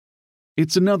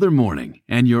It's another morning,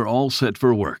 and you're all set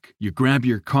for work. You grab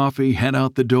your coffee, head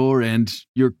out the door, and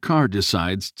your car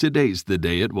decides today's the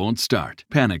day it won't start.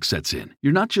 Panic sets in.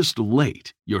 You're not just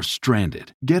late, you're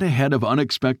stranded. Get ahead of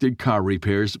unexpected car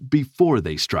repairs before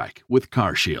they strike with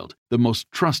CarShield, the most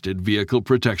trusted vehicle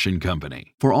protection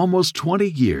company. For almost 20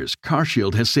 years,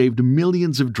 CarShield has saved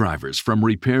millions of drivers from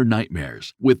repair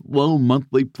nightmares with low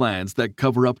monthly plans that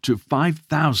cover up to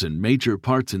 5,000 major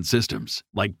parts and systems,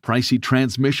 like pricey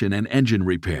transmission and engine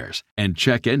repairs and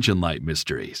check engine light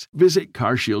mysteries. Visit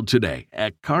CarShield today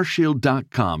at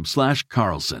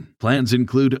carshield.com/Carlson. Plans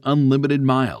include unlimited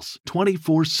miles,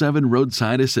 24/7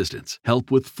 roadside assistance, help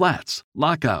with flats,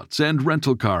 lockouts, and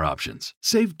rental car options.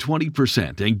 Save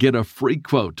 20% and get a free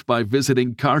quote by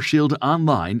visiting CarShield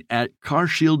online at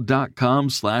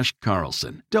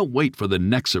carshield.com/Carlson. Don't wait for the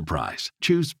next surprise.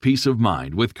 Choose peace of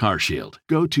mind with CarShield.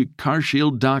 Go to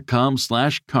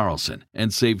carshield.com/Carlson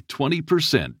and save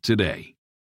 20% today.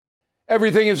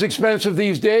 Everything is expensive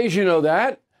these days, you know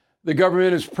that. The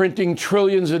government is printing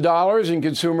trillions of dollars and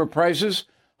consumer prices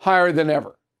higher than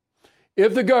ever.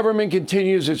 If the government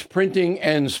continues its printing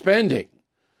and spending,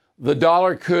 the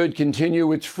dollar could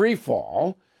continue its free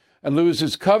fall and lose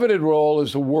its coveted role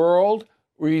as the world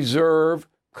reserve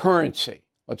currency.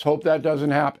 Let's hope that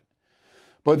doesn't happen.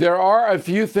 But there are a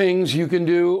few things you can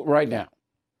do right now.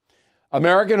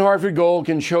 American Hartford Gold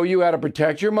can show you how to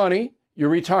protect your money, your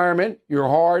retirement, your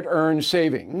hard-earned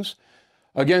savings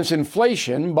against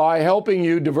inflation by helping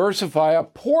you diversify a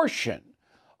portion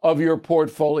of your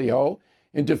portfolio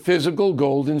into physical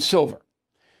gold and silver.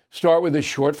 Start with a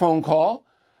short phone call,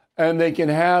 and they can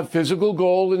have physical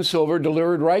gold and silver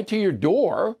delivered right to your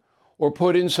door or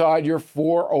put inside your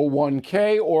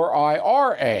 401k or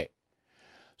IRA.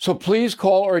 So please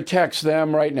call or text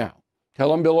them right now.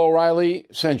 Tell them Bill O'Reilly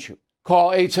sent you.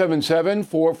 Call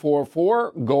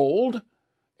 877-444-GOLD,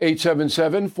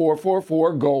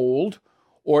 877-444-GOLD,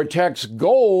 or text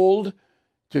GOLD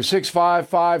to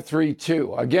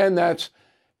 65532. Again, that's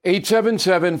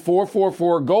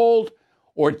 877-444-GOLD,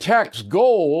 or text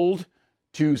GOLD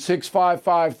to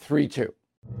 65532.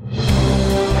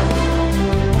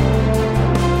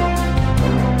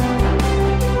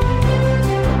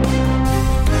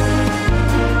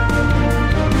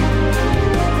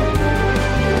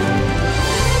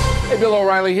 Bill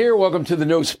O'Reilly here. Welcome to the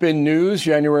No Spin News,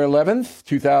 January 11th,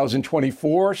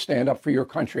 2024. Stand up for your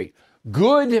country.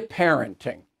 Good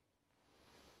parenting.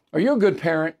 Are you a good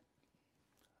parent?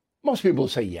 Most people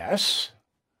say yes,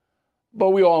 but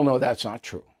we all know that's not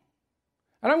true.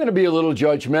 And I'm going to be a little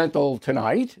judgmental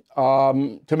tonight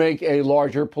to make a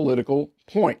larger political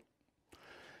point.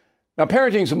 Now,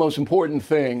 parenting is the most important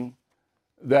thing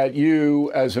that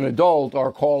you as an adult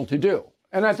are called to do.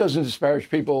 And that doesn't disparage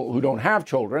people who don't have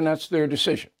children. That's their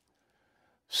decision.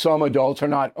 Some adults are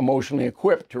not emotionally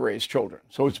equipped to raise children,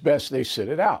 so it's best they sit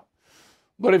it out.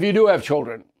 But if you do have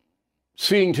children,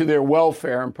 seeing to their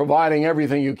welfare and providing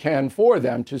everything you can for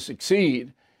them to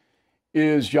succeed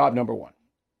is job number one.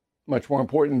 Much more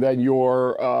important than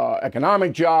your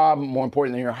economic job, more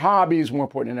important than your hobbies, more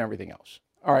important than everything else.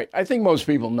 All right, I think most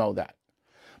people know that.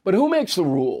 But who makes the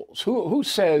rules? Who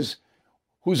says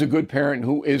who's a good parent and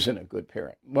who isn't a good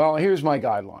parent? Well, here's my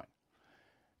guideline.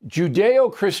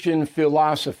 Judeo-Christian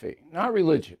philosophy, not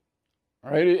religion.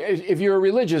 All right, if you're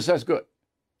religious, that's good.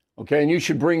 Okay, and you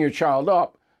should bring your child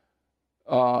up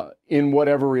in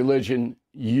whatever religion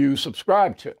you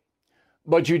subscribe to.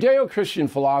 But Judeo-Christian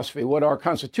philosophy, what our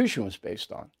Constitution was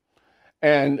based on,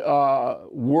 and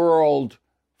world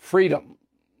freedom,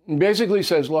 basically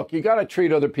says, look, you got to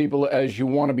treat other people as you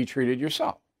want to be treated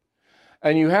yourself.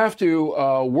 And you have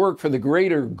to work for the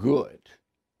greater good,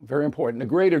 very important, the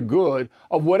greater good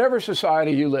of whatever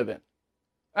society you live in.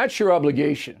 That's your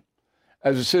obligation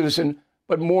as a citizen,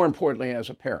 but more importantly,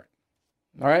 as a parent.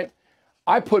 All right?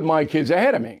 I put my kids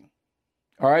ahead of me.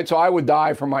 All right? So I would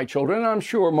die for my children, and I'm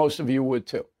sure most of you would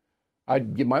too.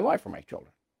 I'd give my life for my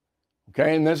children.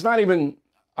 Okay? And that's not even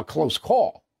a close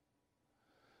call.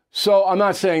 So I'm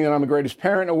not saying that I'm the greatest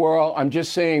parent in the world. I'm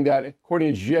just saying that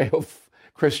according to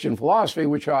Judeo-Christian philosophy,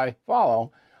 which I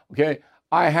follow, okay,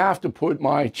 I have to put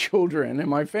my children and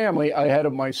my family ahead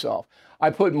of myself. I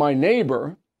put my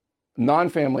neighbor,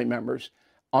 non-family members,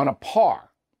 on a par.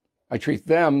 I treat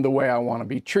them the way I want to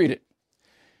be treated.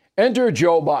 Enter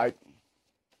Joe Biden.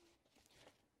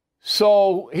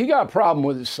 So he got a problem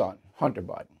with his son, Hunter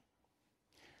Biden.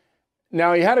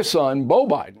 Now, he had a son, Beau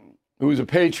Biden, who was a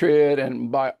patriot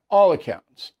and by all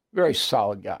accounts, very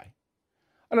solid guy.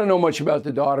 I don't know much about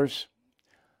the daughters,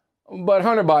 but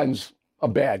Hunter Biden's a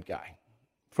bad guy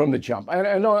from the jump.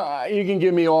 I know you can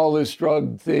give me all this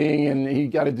drug thing and he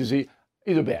got a disease.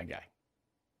 He's a bad guy.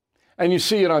 And you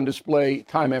see it on display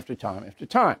time after time after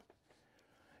time.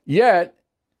 Yet,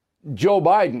 Joe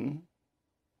Biden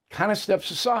kind of steps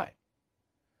aside.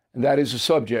 And that is the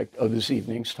subject of this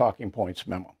evening's Talking Points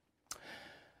memo.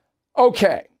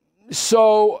 Okay,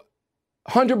 so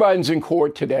Hunter Biden's in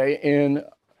court today in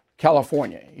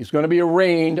California. He's going to be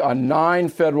arraigned on 9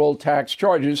 federal tax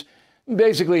charges.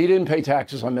 Basically, he didn't pay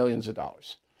taxes on millions of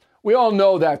dollars. We all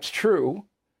know that's true.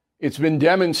 It's been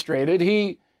demonstrated.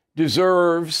 He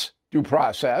deserves due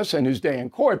process and his day in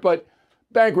court, but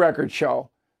bank records show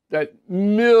that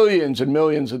millions and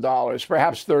millions of dollars,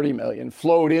 perhaps 30 million,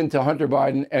 flowed into Hunter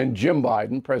Biden and Jim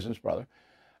Biden, president's brother.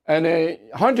 And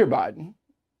Hunter Biden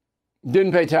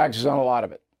didn't pay taxes on a lot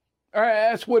of it. All right,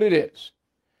 that's what it is.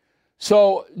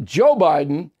 So Joe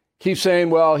Biden keeps saying,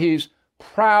 well, he's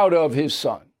proud of his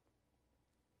son.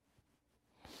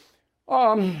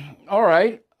 All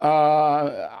right.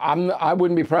 I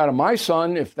wouldn't be proud of my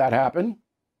son if that happened.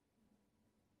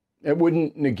 It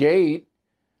wouldn't negate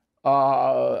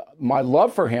my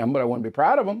love for him, but I wouldn't be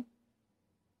proud of him.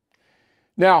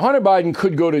 Now, Hunter Biden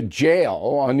could go to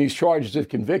jail on these charges if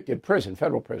convicted,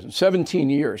 federal prison,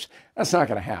 17 years. That's not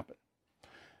going to happen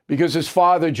because his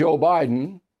father, Joe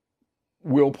Biden,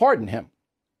 will pardon him.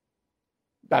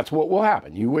 That's what will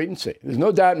happen. You wait and see. There's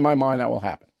no doubt in my mind that will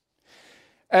happen.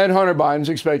 And Hunter Biden's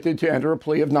expected to enter a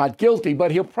plea of not guilty,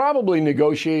 but he'll probably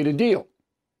negotiate a deal.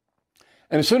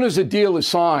 And as soon as the deal is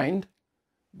signed,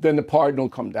 then the pardon will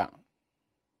come down.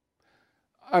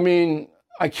 I mean,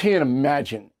 I can't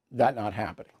imagine that not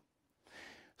happening.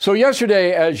 So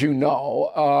yesterday, as you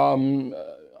know,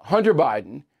 Hunter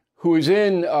Biden, who is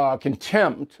in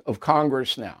contempt of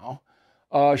Congress now,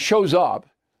 shows up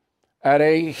at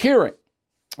a hearing,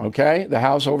 okay? The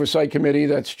House Oversight Committee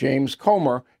that's James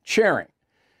Comer chairing.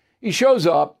 He shows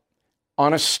up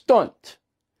on a stunt.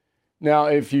 Now,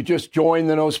 if you just joined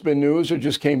the No Spin News or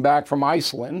just came back from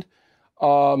Iceland,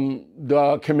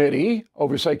 the committee,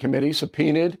 Oversight Committee,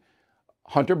 subpoenaed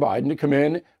Hunter Biden to come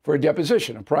in for a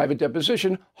deposition, a private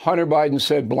deposition. Hunter Biden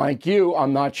said, blank you,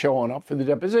 I'm not showing up for the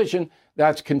deposition.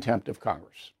 That's contempt of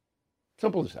Congress.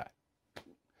 Simple as that.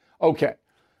 Okay.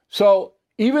 So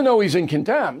even though he's in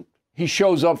contempt, he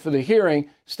shows up for the hearing,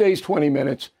 stays 20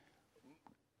 minutes,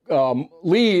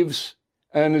 leaves,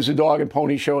 and there's a dog and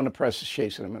pony show and the press is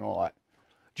chasing him and all that.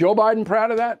 Joe Biden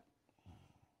proud of that?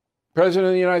 President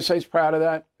of the United States proud of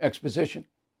that exposition?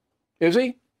 Is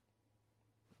he?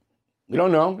 We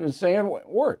don't know. Didn't say a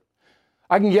word.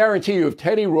 I can guarantee you if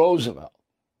Teddy Roosevelt's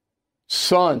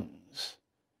sons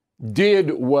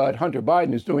did what Hunter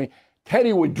Biden is doing,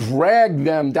 Teddy would drag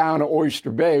them down to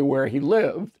Oyster Bay where he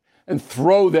lived and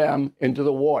throw them into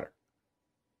the water.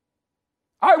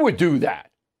 I would do that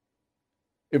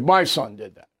if my son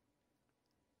did that.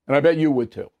 And I bet you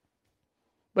would too.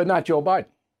 But not Joe Biden.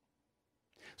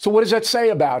 So what does that say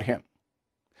about him?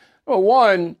 Well,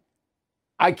 one,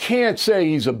 I can't say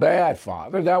he's a bad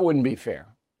father. That wouldn't be fair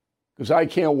because I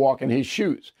can't walk in his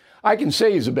shoes. I can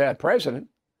say he's a bad president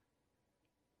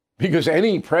because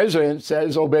any president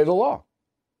says obey the law,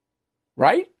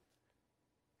 right?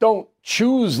 Don't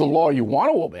choose the law you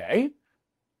want to obey.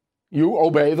 You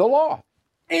obey the law.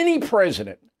 Any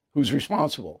president who's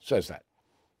responsible says that,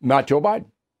 not Joe Biden.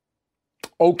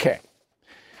 Okay.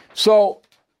 So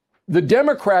the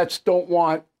Democrats don't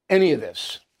want any of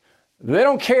this. They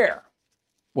don't care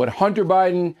what Hunter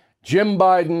Biden, Jim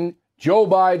Biden, Joe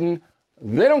Biden,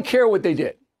 they don't care what they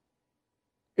did.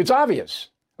 It's obvious.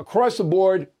 Across the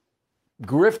board,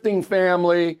 grifting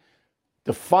family,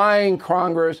 defying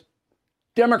Congress,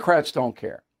 Democrats don't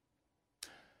care.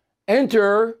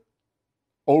 Enter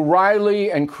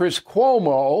O'Reilly and Chris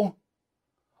Cuomo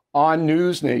on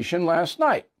News Nation last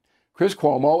night. Chris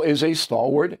Cuomo is a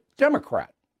stalwart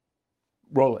Democrat.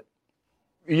 Roll it.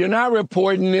 You're not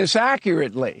reporting this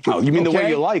accurately. Oh, you mean the way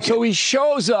you like it? So he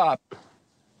shows up.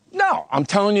 No, I'm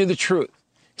telling you the truth.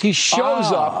 He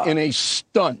shows up in a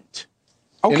stunt.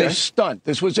 Okay. In a stunt.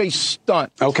 This was a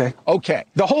stunt. Okay. Okay.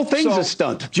 The whole thing's a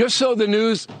stunt. Just so the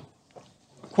news,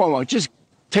 Cuomo, just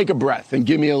take a breath and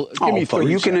give me 30 seconds.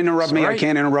 You can interrupt me. Right? I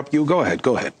can't interrupt you. Go ahead.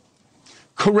 Go ahead.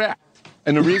 Correct.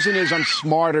 And the reason is I'm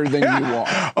smarter than you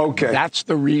are. Okay. That's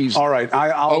the reason. All right.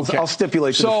 I'll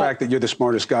stipulate to the fact that you're the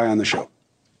smartest guy on the show.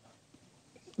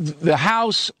 The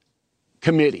House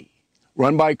committee,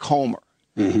 run by Comer,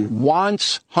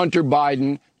 wants Hunter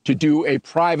Biden to do a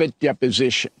private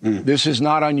deposition. This is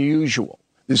not unusual.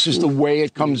 This is the way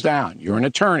it comes down. You're an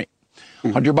attorney.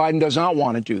 Hunter Biden does not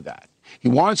want to do that. He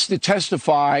wants to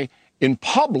testify in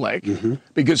public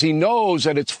because he knows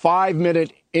that it's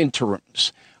 5-minute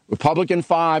interims. Republican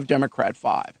 5, Democrat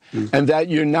 5, and that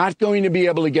you're not going to be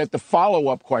able to get the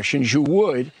follow-up questions you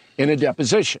would in a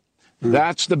deposition.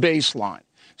 That's the baseline.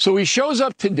 So he shows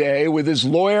up today with his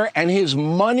lawyer and his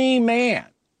money man,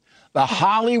 the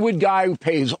Hollywood guy who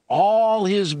pays all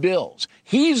his bills.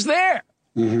 He's there.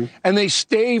 And they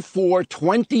stay for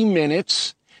 20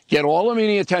 minutes, get all the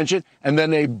media attention, and then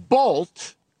they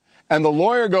bolt. And the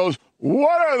lawyer goes,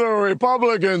 "What are the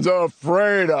Republicans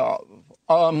afraid of?"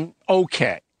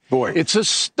 Okay. Boy, it's a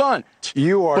stunt.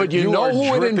 But you know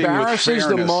who it embarrasses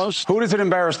the most? Who does it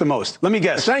embarrass the most? Let me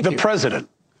guess. The president.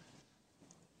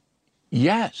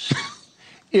 Yes.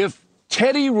 If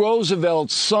Teddy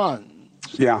Roosevelt's sons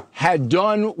had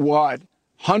done what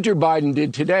Hunter Biden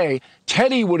did today,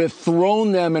 Teddy would have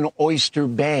thrown them in Oyster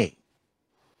Bay.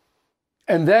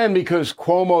 And then because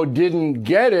Cuomo didn't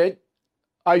get it,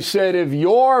 I said, if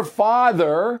your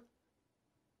father,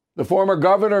 the former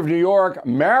governor of New York,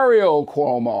 Mario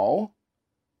Cuomo,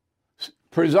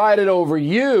 presided over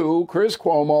you, Chris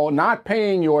Cuomo, not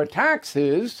paying your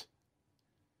taxes,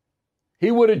 he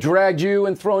would have dragged you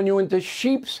and thrown you into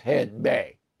Sheepshead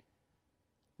Bay,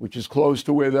 which is close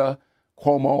to where the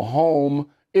Cuomo home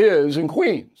is in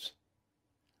Queens.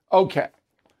 Okay.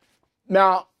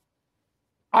 Now,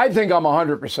 I think I'm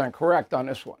 100% correct on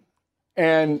this one.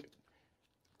 And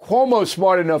Cuomo's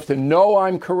smart enough to know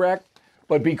I'm correct,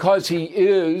 but because he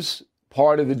is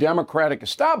part of the Democratic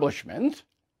establishment,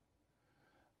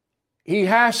 he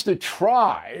has to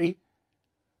try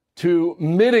to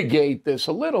mitigate this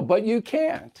a little, but you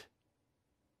can't.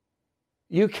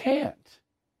 You can't.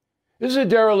 This is a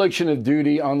dereliction of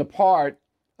duty on the part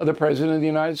of the President of the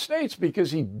United States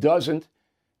because he doesn't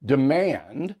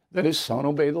demand that his son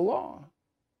obey the law.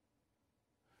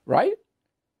 Right?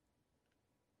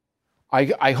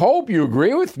 I hope you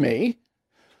agree with me,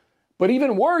 but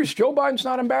even worse, Joe Biden's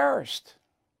not embarrassed.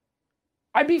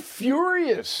 I'd be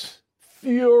furious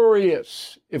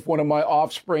if one of my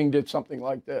offspring did something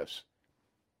like this.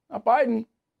 Not Biden,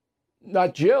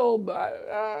 not Jill, but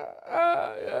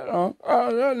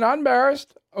not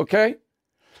embarrassed, okay?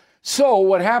 So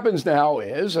what happens now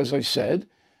is, as I said,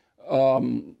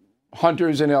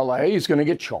 Hunter's in L.A., he's going to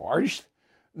get charged.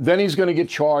 Then he's going to get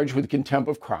charged with contempt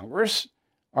of Congress,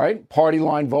 all right? Party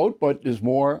line vote, but there's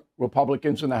more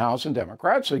Republicans in the House than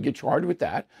Democrats, so they get charged with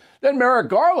that. Then Merrick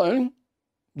Garland,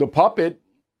 the puppet,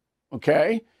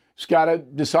 okay, has got to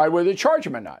decide whether to charge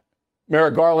him or not.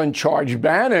 Merrick Garland charged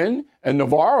Bannon and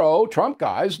Navarro, Trump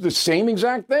guys, the same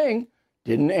exact thing,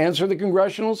 didn't answer the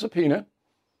congressional subpoena,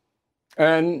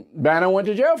 and Bannon went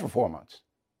to jail for 4 months.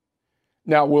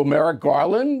 Now, will Merrick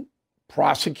Garland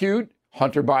prosecute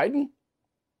Hunter Biden?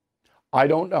 I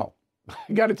don't know.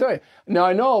 I got to tell you. Now,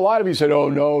 I know a lot of you said, oh,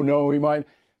 no, he might.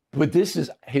 But this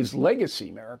is his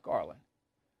legacy, Merrick Garland.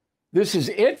 This is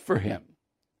it for him.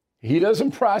 He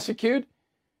doesn't prosecute.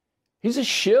 He's a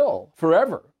shill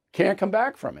forever. Can't come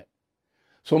back from it.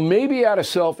 So maybe out of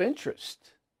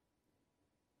self-interest,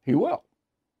 he will.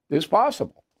 It's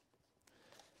possible.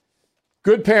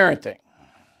 Good parenting.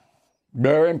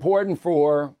 Very important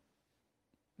for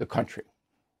the country.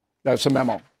 That's the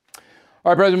memo.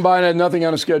 All right, President Biden had nothing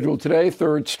on his schedule today.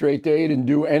 Third straight day, didn't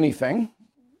do anything.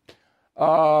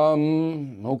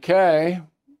 Okay.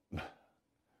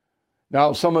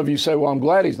 Now, some of you say, well, I'm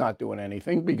glad he's not doing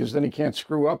anything because then he can't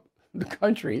screw up the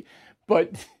country.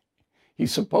 But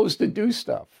he's supposed to do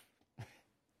stuff.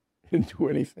 He didn't do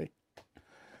anything.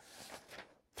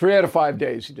 3 out of 5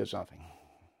 days, he does nothing.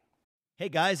 Hey,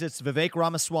 guys, it's Vivek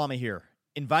Ramaswamy here,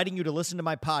 inviting you to listen to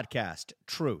my podcast,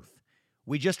 Truth.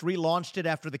 We just relaunched it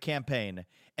after the campaign,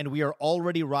 and we are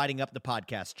already riding up the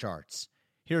podcast charts.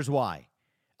 Here's why.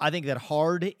 I think that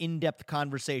hard, in-depth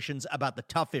conversations about the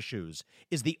tough issues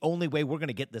is the only way we're going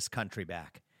to get this country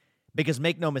back. Because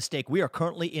make no mistake, we are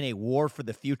currently in a war for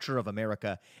the future of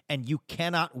America, and you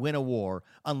cannot win a war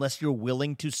unless you're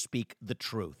willing to speak the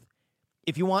truth.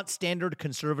 If you want standard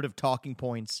conservative talking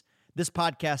points, this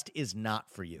podcast is not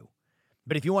for you.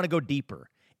 But if you want to go deeper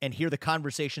and hear the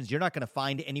conversations you're not going to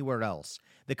find anywhere else,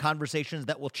 the conversations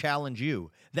that will challenge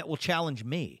you, that will challenge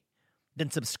me,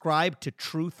 then subscribe to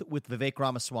Truth with Vivek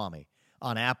Ramaswamy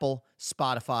on Apple,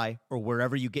 Spotify, or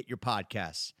wherever you get your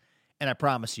podcasts. And I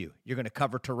promise you, you're going to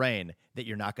cover terrain that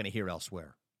you're not going to hear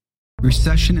elsewhere.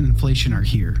 Recession and inflation are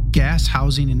here. Gas,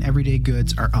 housing, and everyday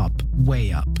goods are up,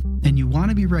 way up. And you want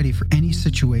to be ready for any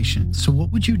situation. So what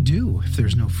would you do if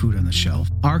there's no food on the shelf?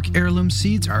 ARC Heirloom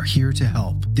Seeds are here to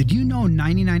help. Did you know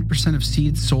 99% of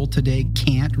seeds sold today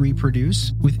can't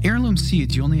reproduce? With Heirloom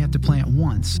Seeds, you only have to plant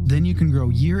once. Then you can grow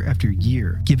year after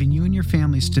year, giving you and your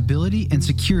family stability and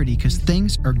security because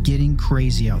things are getting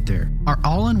crazy out there. Our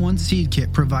all-in-one seed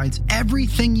kit provides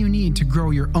everything you need to grow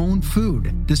your own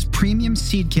food. This premium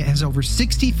seed kit has over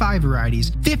 65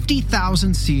 varieties,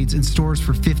 50,000 seeds, and stores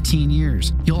for 15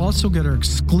 years. You'll also get our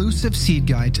exclusive seed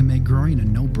guide to make growing a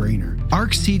no-brainer.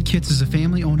 ARC Seed Kits is a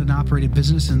family-owned and operated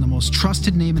business and the most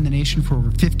trusted name in the nation for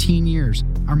over 15 years.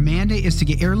 Our mandate is to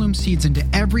get heirloom seeds into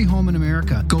every home in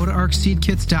America. Go to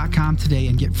arcseedkits.com today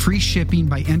and get free shipping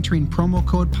by entering promo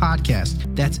code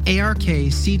podcast. That's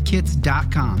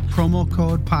ARKseedkits.com, promo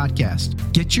code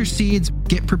podcast. Get your seeds,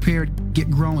 get prepared, get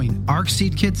growing.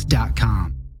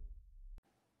 arcseedkits.com.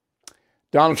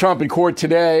 Donald Trump in court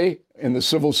today in the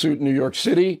civil suit in New York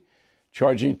City,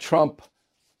 charging Trump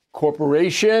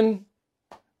Corporation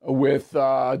with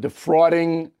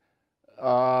defrauding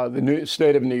the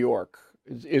state of New York.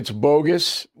 It's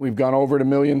bogus. We've gone over it a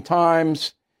million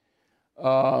times.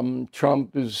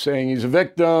 Trump is saying he's a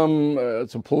victim.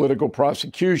 It's a political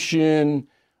prosecution,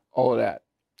 all of that.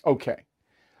 Okay.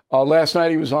 Last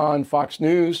night he was on Fox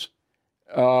News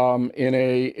in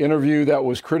a interview that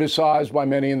was criticized by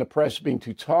many in the press being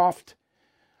too soft.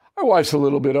 I watched a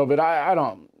little bit of it. I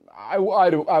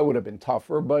would have been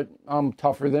tougher, but I'm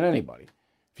tougher than anybody.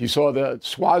 If you saw the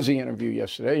Swazi interview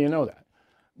yesterday, you know that.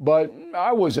 But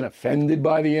I wasn't offended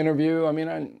by the interview. I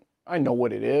mean, I know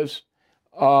what it is.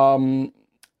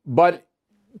 But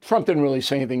Trump didn't really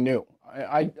say anything new.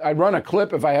 I'd run a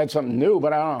clip if I had something new,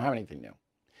 but I don't have anything new.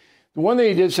 The one thing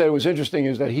he did say was interesting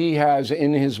is that he has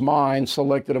in his mind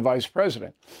selected a vice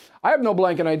president. I have no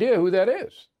blanket idea who that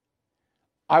is.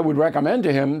 I would recommend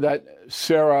to him that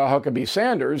Sarah Huckabee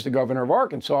Sanders, the governor of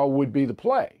Arkansas, would be the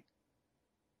play.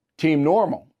 Team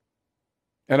Normal.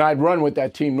 And I'd run with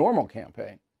that Team Normal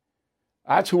campaign.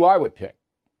 That's who I would pick.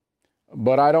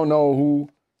 But I don't know who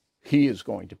he is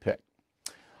going to pick.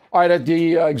 All right, at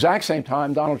the exact same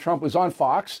time, Donald Trump was on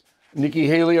Fox. Nikki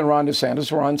Haley and Ron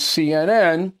DeSantis were on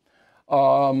CNN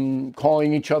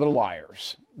calling each other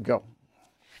liars. Go.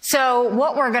 So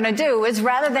what we're going to do is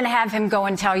rather than have him go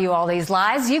and tell you all these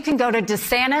lies, you can go to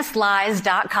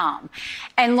DeSantisLies.com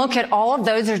and look at all of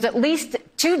those. There's at least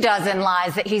 24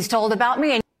 lies that he's told about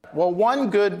me. Well, one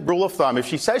good rule of thumb, if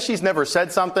she says she's never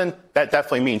said something, that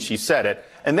definitely means she said it.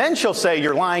 And then she'll say,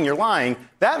 you're lying, you're lying.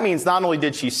 That means not only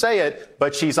did she say it,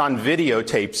 but she's on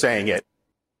videotape saying it.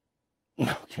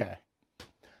 Okay.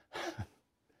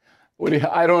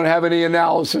 I don't have any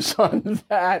analysis on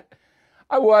that.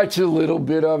 I watched a little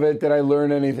bit of it. Did I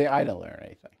learn anything? I didn't learn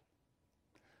anything.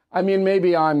 I mean,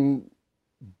 maybe I'm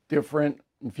different.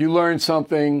 If you learn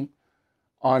something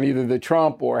on either the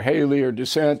Trump or Haley or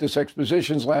DeSantis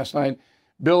expositions last night,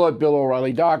 Bill at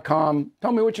BillO'Reilly.com.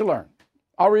 Tell me what you learned.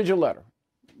 I'll read your letter,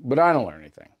 but I don't learn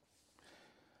anything.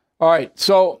 All right,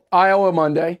 so Iowa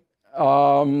Monday,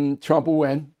 Trump will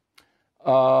win.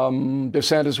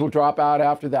 DeSantis will drop out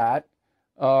after that.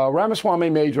 Ramaswamy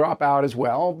may drop out as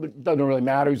well, but it doesn't really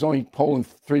matter. He's only polling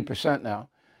 3% now.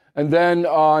 And then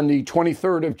on the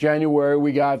 23rd of January,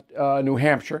 we got New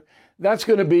Hampshire. That's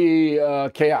going to be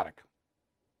chaotic.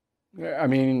 I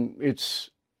mean,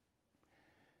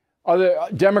 other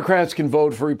Democrats can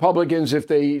vote for Republicans if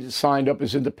they signed up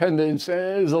as independents.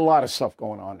 There's a lot of stuff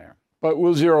going on there. But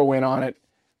we'll zero in on it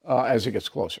as it gets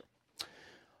closer.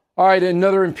 All right,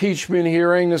 another impeachment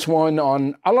hearing, this one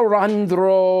on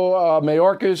Alejandro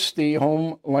Mayorkas, the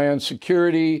Homeland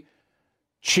Security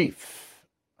Chief.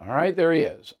 All right, there he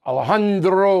is.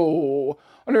 Alejandro.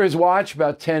 Under his watch,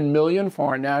 about 10 million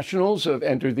foreign nationals have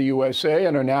entered the USA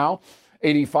and are now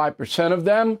 85% of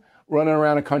them running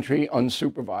around the country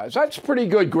unsupervised. That's pretty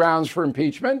good grounds for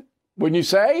impeachment, wouldn't you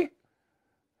say?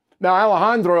 Now,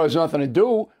 Alejandro has nothing to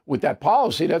do with that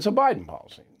policy. That's a Biden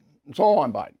policy. It's all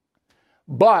on Biden.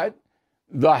 But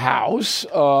the House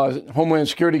Homeland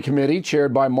Security Committee,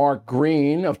 chaired by Mark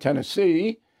Green of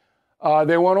Tennessee,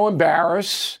 they want to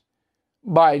embarrass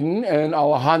Biden and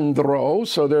Alejandro,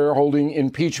 so they're holding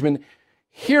impeachment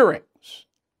hearings.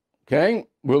 Okay?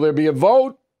 Will there be a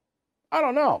vote? I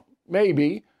don't know.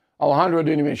 Maybe. Alejandro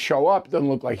didn't even show up. Doesn't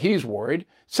look like he's worried.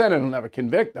 Senate will never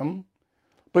convict him.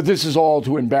 But this is all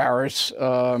to embarrass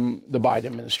the Biden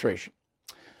administration.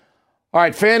 All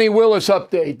right, Fani Willis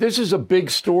update. This is a big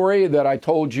story that I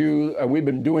told you. We've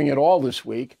been doing it all this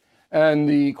week, and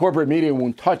the corporate media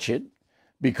won't touch it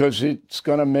because it's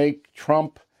going to make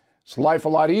Trump's life a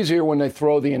lot easier when they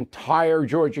throw the entire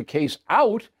Georgia case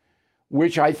out,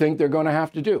 which I think they're going to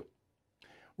have to do.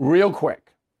 Real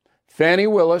quick, Fani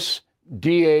Willis,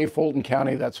 DA, Fulton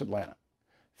County, that's Atlanta.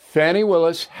 Fani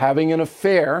Willis having an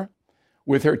affair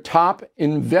with her top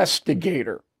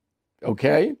investigator,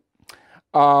 okay?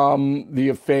 The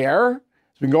affair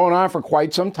has been going on for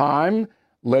quite some time,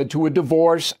 led to a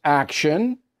divorce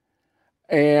action,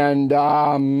 and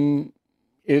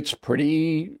it's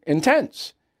pretty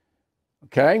intense,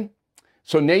 okay?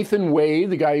 So Nathan Wade,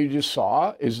 the guy you just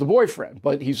saw, is the boyfriend,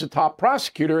 but he's a top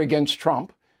prosecutor against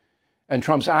Trump, and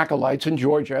Trump's acolytes in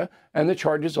Georgia, and the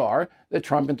charges are that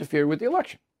Trump interfered with the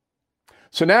election.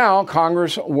 So now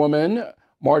Congresswoman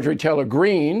Marjorie Taylor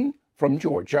Greene from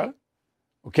Georgia,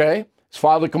 has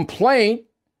filed a complaint,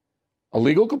 a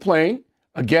legal complaint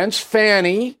against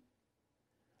Fani,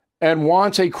 and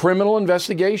wants a criminal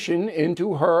investigation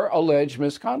into her alleged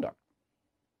misconduct.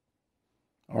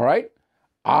 All right?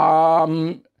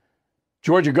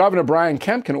 Georgia Governor Brian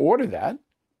Kemp can order that.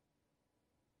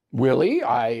 Willie,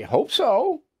 I hope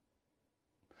so.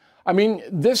 I mean,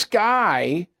 this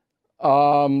guy,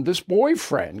 this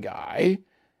boyfriend guy,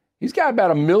 he's got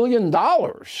about $1 million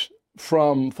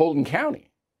from Fulton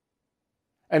County.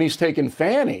 And he's taken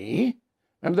Fani.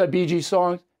 Remember that Bee Gees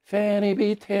song? Fani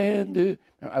be tender.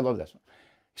 I love that song.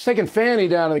 He's taken Fani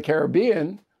down to the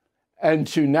Caribbean and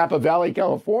to Napa Valley,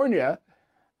 California,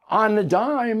 on the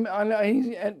dime,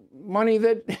 and money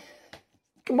that,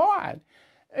 come on.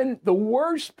 And the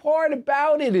worst part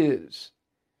about it is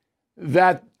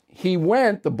that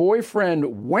the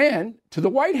boyfriend went to the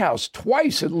White House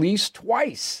twice, at least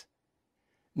twice.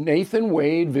 Nathan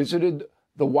Wade visited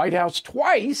the White House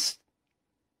twice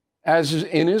as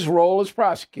in his role as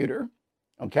prosecutor,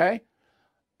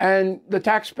 And the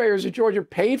taxpayers of Georgia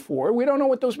paid for it. We don't know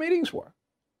what those meetings were.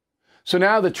 So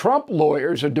now the Trump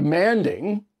lawyers are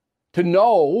demanding to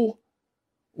know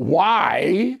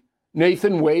why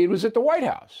Nathan Wade was at the White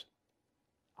House.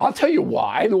 I'll tell you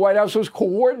why. The White House was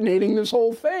coordinating this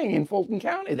whole thing in Fulton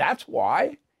County. That's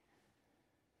why.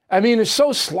 I mean, it's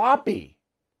so sloppy.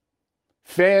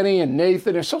 Fani and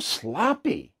Nathan are so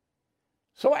sloppy,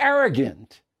 so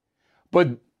arrogant.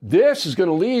 But this is going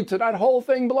to lead to that whole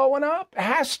thing blowing up. It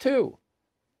has to.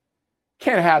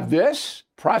 Can't have this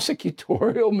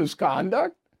prosecutorial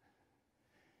misconduct.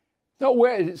 No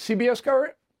way. CBS cover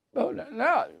it? Oh,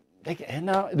 no.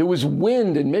 There was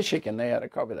wind in Michigan. They had to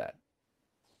cover that.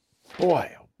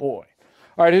 Boy, oh boy.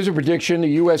 All right, here's a prediction. The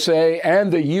USA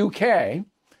and the UK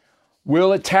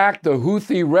will attack the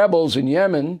Houthi rebels in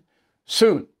Yemen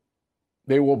soon.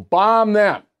 They will bomb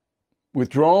them with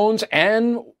drones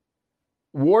and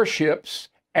warships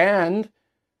and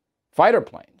fighter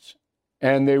planes.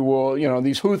 And they will,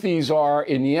 these Houthis are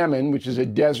in Yemen, which is a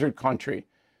desert country.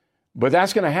 But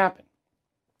that's going to happen.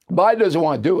 Biden doesn't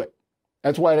want to do it.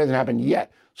 That's why it hasn't happened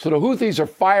yet. So the Houthis are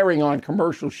firing on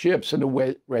commercial ships in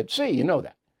the Red Sea. You know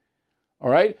that. All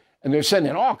right? And they're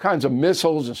sending all kinds of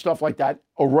missiles and stuff like that,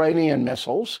 Iranian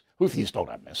missiles. Houthis don't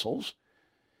have missiles.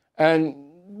 And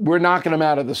we're knocking them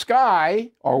out of the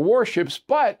sky, our warships,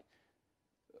 but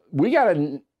we got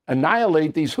to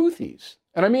annihilate these Houthis.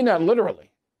 And I mean that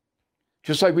literally,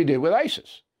 just like we did with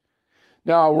ISIS.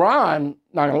 Now, Iran,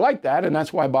 not going to like that, and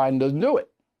that's why Biden doesn't do it.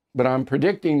 But I'm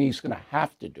predicting he's going to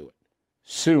have to do it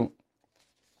soon.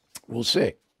 We'll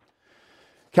see.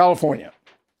 California.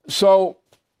 So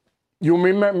you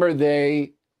remember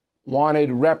they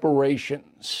wanted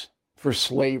reparations for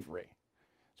slavery.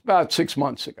 It's about 6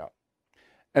 months ago.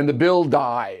 And the bill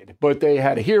died, but they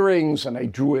had hearings and they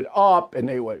drew it up and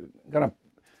they were going to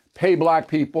pay black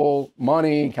people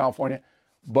money in California,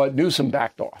 but Newsom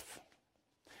backed off.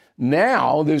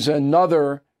 Now there's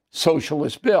another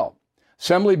socialist bill,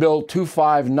 Assembly Bill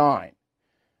 259.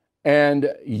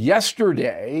 And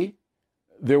yesterday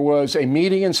there was a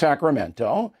meeting in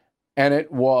Sacramento and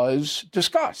it was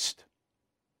discussed.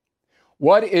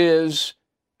 What is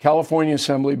California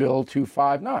Assembly Bill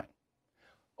 259?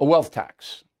 A wealth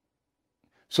tax.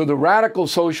 So the radical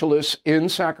socialists in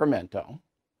Sacramento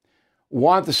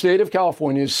want the state of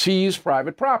California to seize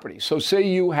private property. So say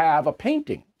you have a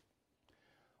painting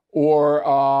or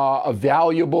a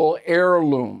valuable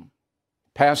heirloom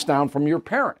passed down from your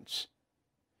parents.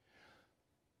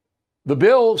 The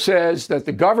bill says that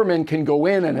the government can go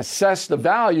in and assess the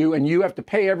value and you have to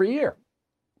pay every year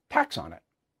tax on it,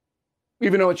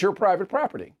 even though it's your private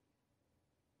property.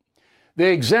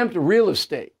 They exempt real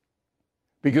estate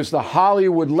because the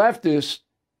Hollywood leftists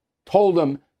told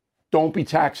them, don't be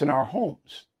taxing our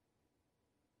homes.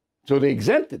 So they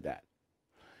exempted that.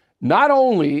 Not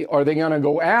only are they going to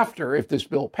go after, if this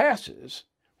bill passes,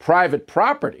 private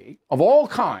property of all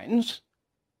kinds,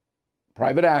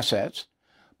 private assets,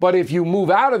 but if you move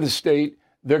out of the state,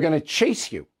 they're going to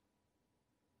chase you.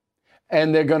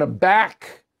 And they're going to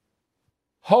back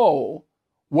hoe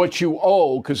what you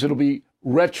owe because it'll be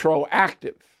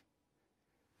retroactive.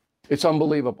 It's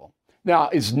unbelievable. Now,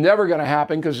 it's never going to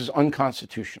happen because it's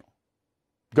unconstitutional.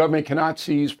 Government cannot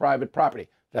seize private property.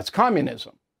 That's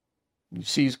communism.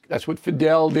 That's what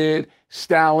Fidel did,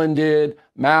 Stalin did,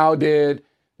 Mao did.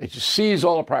 They just seize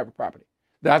all the private property.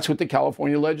 That's what the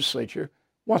California legislature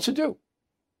wants to do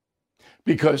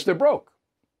because they're broke.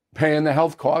 paying the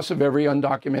health costs of every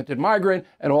undocumented migrant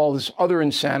and all this other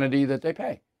insanity that they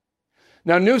pay.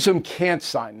 Now, Newsom can't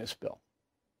sign this bill.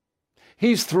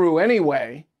 He's through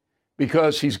anyway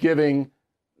because he's giving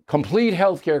complete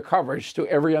health care coverage to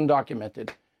every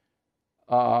undocumented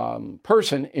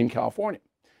person in California.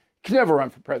 He can never run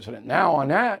for president now on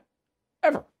that,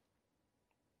 ever.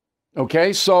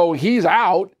 Okay, so he's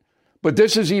out, but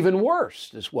this is even worse,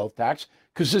 this wealth tax,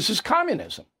 because this is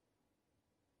communism.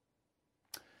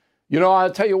 You know,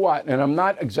 I'll tell you what, and I'm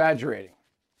not exaggerating.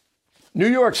 New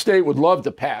York State would love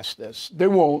to pass this. They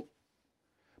won't.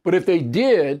 But if they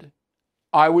did,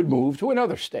 I would move to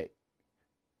another state.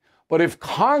 But if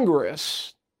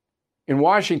Congress in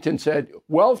Washington said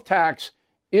wealth tax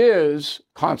is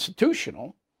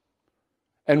constitutional,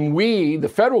 and we, the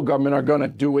federal government, are going to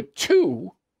do it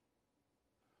too,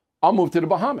 I'll move to the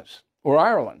Bahamas or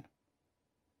Ireland.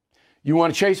 You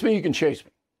want to chase me? You can chase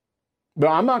me. But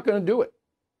I'm not going to do it.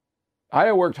 I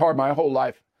have worked hard my whole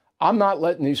life. I'm not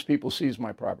letting these people seize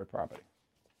my private property.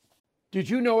 Did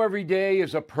you know every day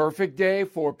is a perfect day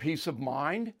for peace of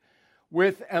mind?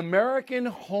 With American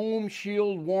Home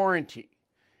Shield Warranty,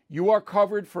 you are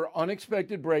covered for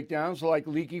unexpected breakdowns like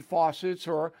leaky faucets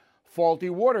or faulty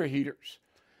water heaters.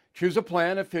 Choose a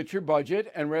plan that fits your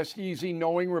budget and rest easy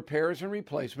knowing repairs and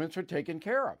replacements are taken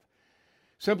care of.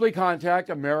 Simply contact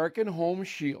American Home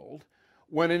Shield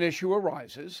when an issue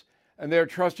arises, and their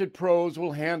trusted pros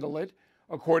will handle it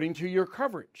according to your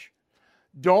coverage.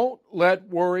 Don't let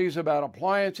worries about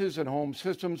appliances and home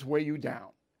systems weigh you down.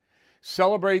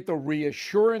 Celebrate the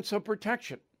reassurance of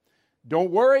protection.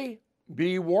 Don't worry,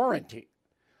 be warranty.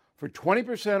 For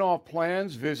 20% off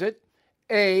plans, visit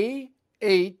ahs.com/bill.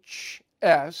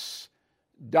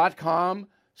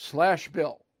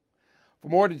 For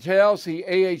more details, see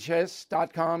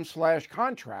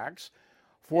ahs.com/contracts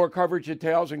for coverage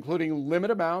details, including limit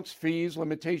amounts, fees,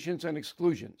 limitations, and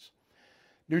exclusions.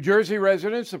 New Jersey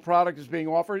residents, the product is being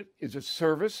offered is a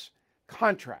service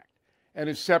contract and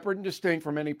is separate and distinct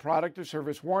from any product or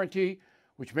service warranty,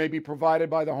 which may be provided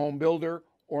by the home builder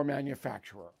or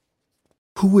manufacturer.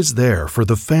 Who is there for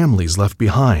the families left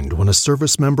behind when a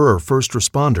service member or first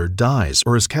responder dies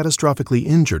or is catastrophically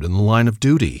injured in the line of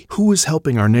duty? Who is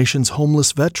helping our nation's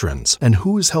homeless veterans? And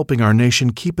who is helping our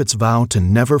nation keep its vow to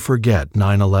never forget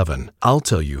 9/11? I'll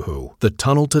tell you who. The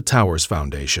Tunnel to Towers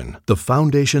Foundation. The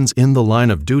foundation's In the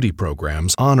Line of Duty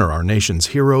programs honor our nation's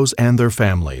heroes and their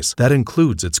families. That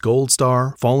includes its Gold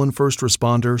Star, Fallen First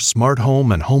Responder, Smart Home,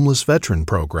 and Homeless Veteran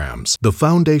programs. The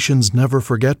foundation's Never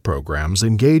Forget programs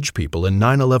engage people in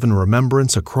 9/11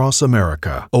 remembrance across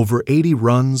America. Over 80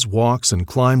 runs, walks, and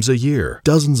climbs a year,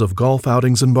 dozens of golf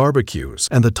outings and barbecues,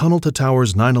 and the Tunnel to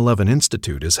Towers 9/11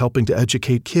 Institute is helping to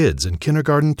educate kids in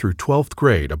kindergarten through 12th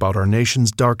grade about our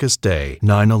nation's darkest day,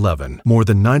 9/11. More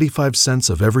than 95 cents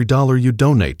of every dollar you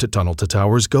donate to Tunnel to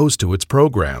Towers goes to its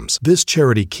programs. This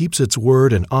charity keeps its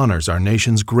word and honors our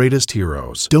nation's greatest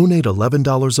heroes. Donate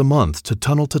 $11 a month to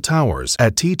Tunnel to Towers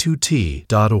at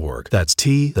T2T.org. That's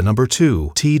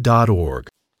T2T.org.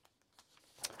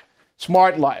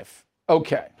 Smart life.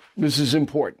 Okay, this is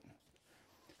important.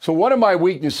 So one of my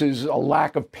weaknesses is a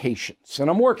lack of patience, and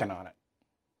I'm working on it.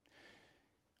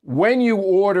 When you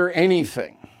order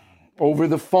anything over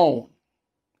the phone,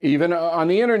 even on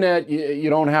the internet, you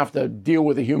don't have to deal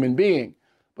with a human being,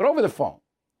 but over the phone,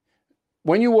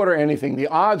 when you order anything, the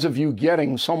odds of you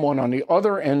getting someone on the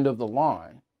other end of the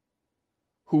line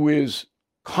who is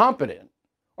competent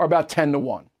are about 10 to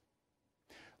 1.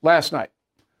 Last night.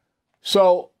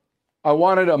 So I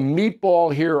wanted a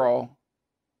meatball hero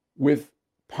with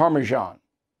Parmesan.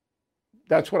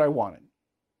 That's what I wanted.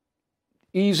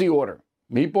 Easy order.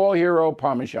 Meatball hero,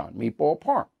 Parmesan, meatball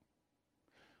parm.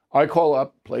 I call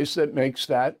up a place that makes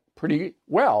that pretty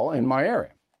well in my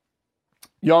area.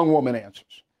 Young woman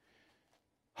answers.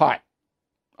 Hi.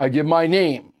 I give my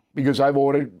name because I've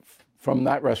ordered from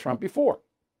that restaurant before.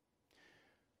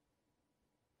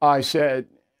 I said,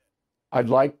 I'd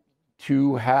like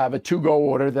to have a to-go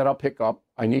order that I'll pick up.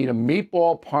 I need a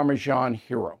meatball Parmesan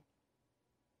hero.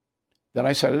 Then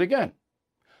I said it again.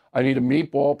 I need a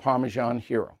meatball Parmesan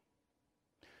hero.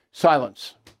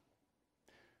 Silence.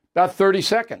 About 30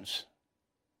 seconds.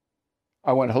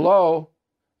 I went, hello.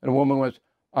 And a woman was,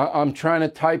 I'm trying to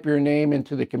type your name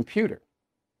into the computer.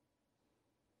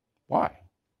 Why?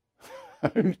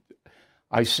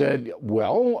 I said,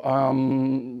 well,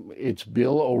 it's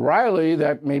Bill O'Reilly.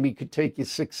 That maybe could take you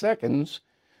 6 seconds.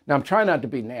 Now, I'm trying not to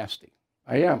be nasty.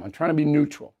 I am. I'm trying to be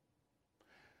neutral.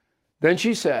 Then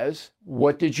she says,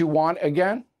 what did you want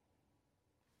again?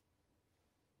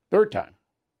 Third time.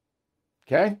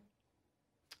 Okay?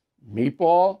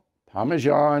 Meatball,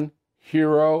 Parmesan,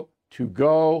 hero, to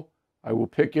go. I will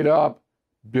pick it up.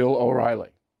 Bill O'Reilly.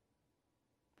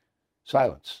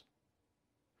 Silence.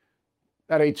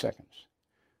 About 8 seconds.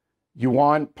 You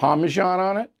want Parmesan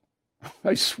on it?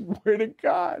 I swear to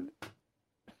God.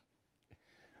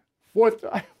 Fourth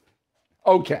time.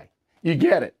 Okay, you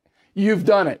get it. You've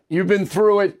done it. You've been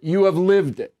through it. You have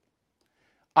lived it.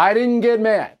 I didn't get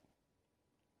mad.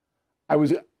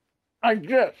 I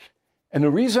guess. And the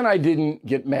reason I didn't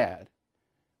get mad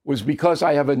was because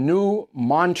I have a new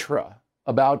mantra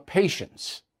about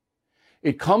patience.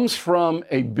 It comes from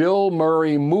a Bill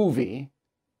Murray movie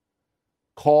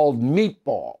called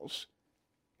Meatballs.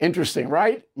 Interesting,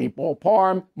 right? Meatball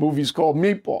Parm, movie's called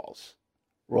Meatballs.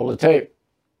 Roll the tape.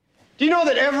 Do you know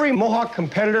that every Mohawk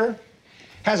competitor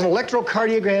has an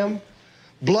electrocardiogram,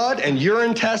 blood and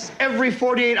urine tests every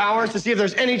 48 hours to see if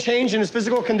there's any change in his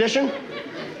physical condition?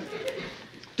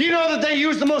 Do you know that they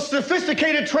use the most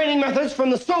sophisticated training methods from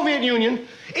the Soviet Union,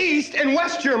 East and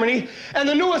West Germany, and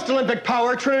the newest Olympic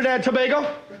power, Trinidad and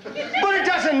Tobago? But it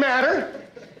doesn't matter.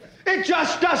 It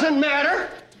just doesn't matter.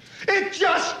 It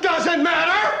just doesn't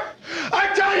matter.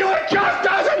 I tell you, it just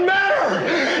doesn't matter.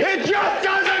 It just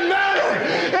doesn't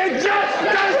matter. It just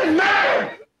doesn't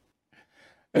matter.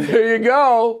 There you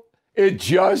go. It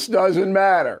just doesn't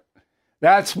matter.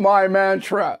 That's my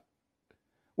mantra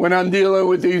when I'm dealing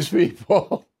with these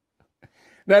people.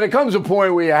 Now, there comes a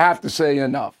point where you have to say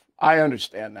enough. I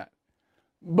understand that.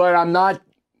 But I'm not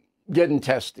getting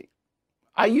testy.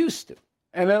 I used to.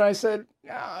 And then I said,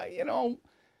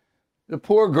 the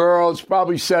poor girl is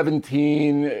probably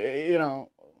 17,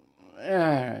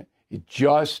 it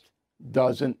just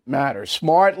doesn't matter.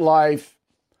 Smart life,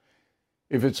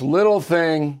 if it's a little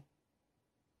thing,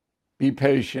 be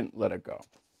patient, let it go.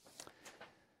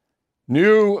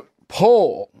 New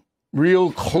poll,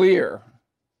 Real Clear,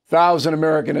 1,000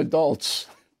 American adults.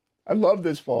 I love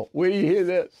this poll. Where do you hear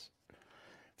this?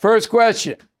 First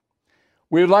question.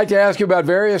 We would like to ask you about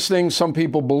various things some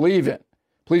people believe in.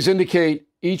 Please indicate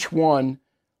each one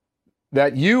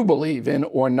that you believe in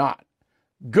or not.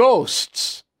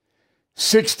 Ghosts.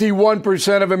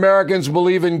 61% of Americans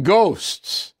believe in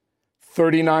ghosts.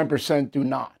 39% do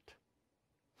not.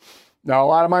 Now, a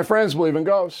lot of my friends believe in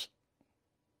ghosts.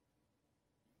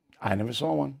 I never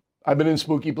saw one. I've been in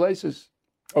spooky places.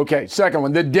 Okay, second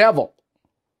one, the devil.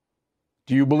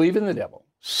 Do you believe in the devil?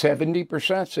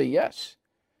 70% say yes.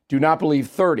 Do not believe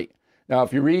 30%. Now,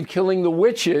 if you read Killing the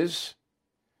Witches,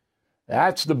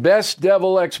 that's the best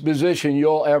devil exposition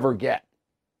you'll ever get.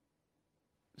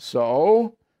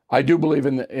 So, I do believe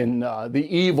in the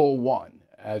evil one,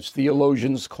 as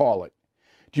theologians call it.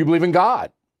 Do you believe in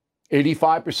God?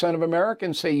 85% of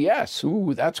Americans say yes.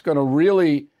 Ooh, that's going to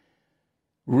really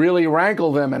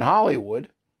rankle them in Hollywood.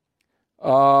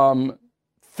 15%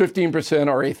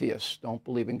 are atheists, don't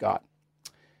believe in God.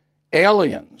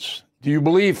 Aliens. Do you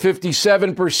believe?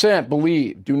 57%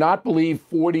 believe. Do not believe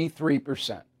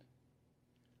 43%.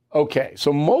 Okay,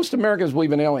 so most Americans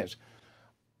believe in aliens.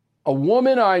 A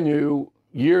woman I knew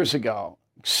years ago,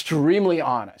 extremely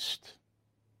honest,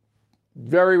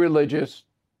 very religious,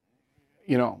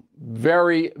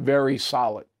 very, very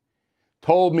solid,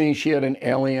 told me she had an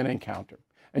alien encounter.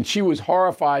 And she was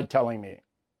horrified telling me.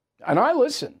 And I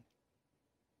listened.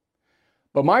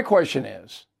 But my question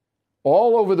is,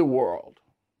 all over the world,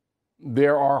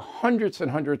 there are hundreds and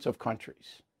hundreds of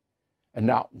countries, and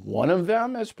not one of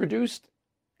them has produced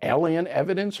alien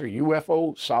evidence or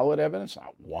UFO solid evidence.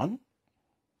 Not one.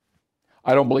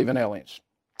 I don't believe in aliens.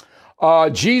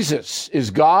 Jesus is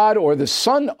God or the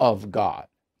Son of God.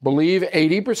 Believe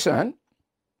 80%.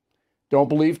 Don't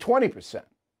believe 20%.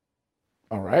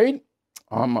 All right.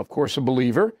 I'm, of course, a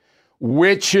believer.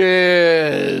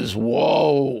 Witches.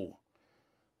 Whoa.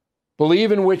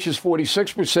 Believe in witches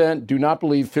 46%. Do not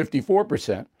believe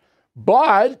 54%.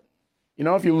 But,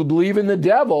 if you believe in the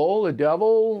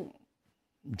devil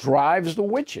drives the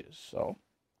witches. So,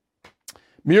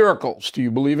 miracles. Do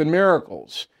you believe in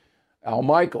miracles? Al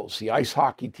Michaels, the ice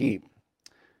hockey team.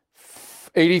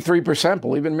 83%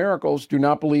 believe in miracles. Do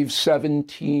not believe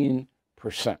 17%.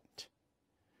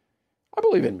 I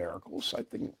believe in miracles. I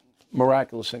think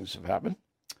miraculous things have happened.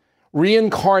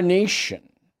 Reincarnation.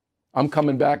 I'm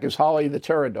coming back as Holly the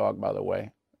Terror Dog, by the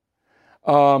way.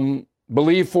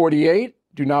 Believe 48.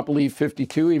 Do not believe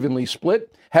 52, evenly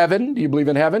split. Heaven. Do you believe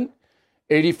in heaven?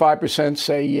 85%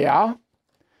 say yeah.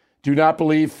 Do not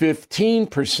believe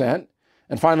 15%.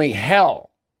 And finally,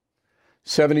 hell.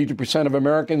 72% of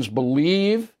Americans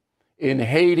believe in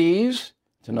Hades.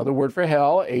 It's another word for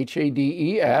hell,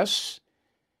 Hades.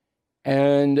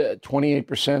 And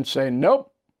 28% say nope.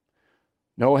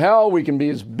 No hell, we can be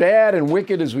as bad and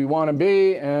wicked as we want to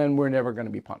be, and we're never going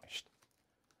to be punished.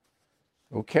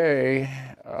 Okay,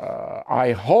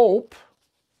 I hope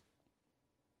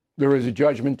there is a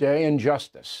judgment day and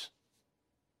justice.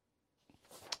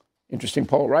 Interesting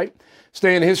poll, right?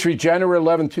 Stay in history, January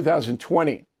 11,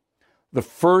 2020. The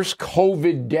first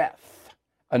COVID death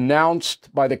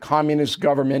announced by the communist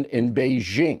government in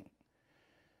Beijing.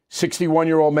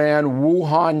 61-year-old man,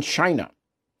 Wuhan, China.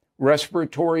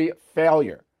 Respiratory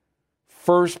failure.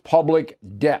 First public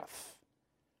death.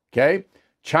 Okay?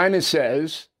 China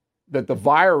says that the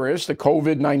virus, the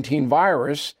COVID-19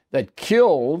 virus that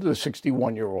killed the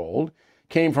 61-year-old,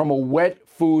 came from a wet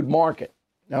food market.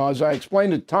 Now, as I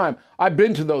explained at the time, I've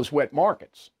been to those wet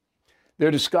markets.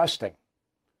 They're disgusting.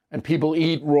 And people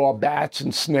eat raw bats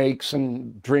and snakes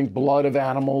and drink blood of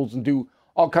animals and do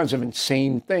all kinds of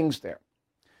insane things there.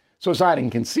 So it's not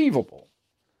inconceivable.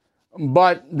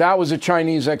 But that was a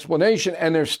Chinese explanation,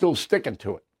 and they're still sticking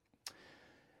to it.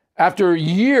 After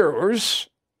years,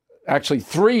 actually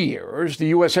 3 years, the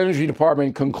U.S. Energy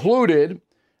Department concluded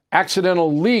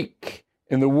accidental leak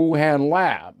in the Wuhan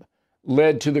lab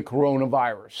led to the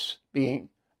coronavirus being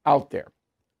out there.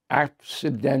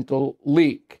 Accidental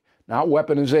leak, not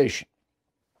weaponization.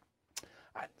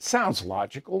 Sounds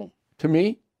logical to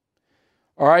me.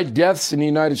 All right, deaths in the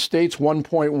United States,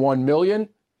 1.1 million.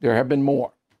 There have been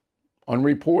more.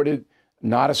 Unreported,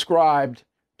 not ascribed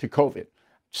to COVID.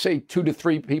 Say 2 to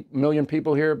 3 million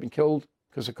people here have been killed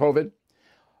because of COVID.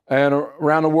 And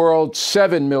around the world,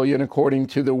 7 million, according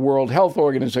to the World Health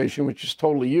Organization, which is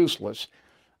totally useless.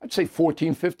 I'd say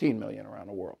 14, 15 million around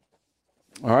the world.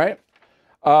 All right.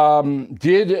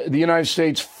 Did the United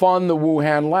States fund the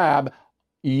Wuhan lab?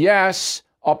 Yes,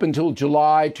 up until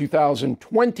July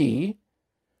 2020,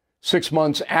 6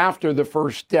 months after the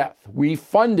first death. We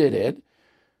funded it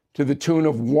to the tune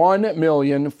of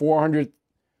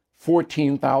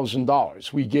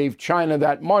 $1,414,000. We gave China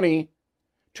that money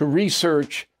to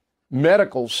research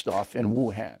medical stuff in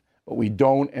Wuhan, but we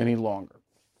don't any longer.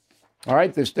 All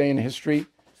right, this day in history,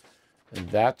 and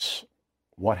that's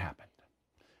what happened.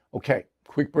 Okay,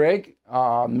 quick break,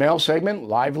 mail segment,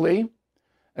 lively,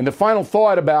 and the final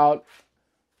thought about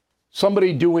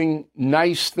somebody doing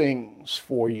nice things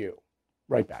for you.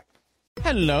 Right back.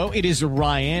 Hello, it is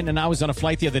Ryan, and I was on a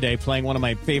flight the other day playing one of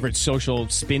my favorite social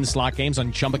spin slot games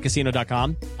on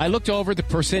ChumbaCasino.com. I looked over at the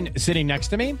person sitting next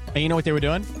to me, and you know what they were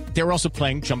doing? They were also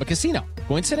playing Chumba Casino.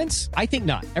 Coincidence? I think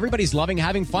not. Everybody's loving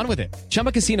having fun with it.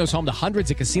 Chumba Casino is home to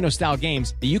hundreds of casino-style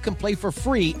games that you can play for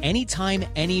free anytime,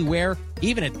 anywhere,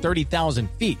 even at 30,000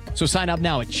 feet. So sign up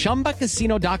now at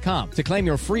ChumbaCasino.com to claim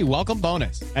your free welcome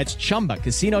bonus. That's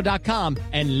ChumbaCasino.com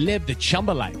and live the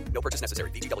Chumba life. No purchase necessary.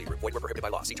 VGW. Void where prohibited by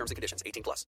law. See terms and conditions.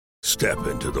 18+. Step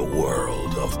into the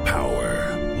world of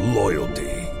power,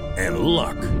 loyalty, and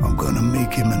luck. I'm going to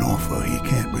make him an offer he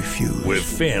can't refuse. With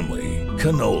family,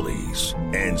 cannolis,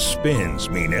 and spins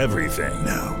mean everything.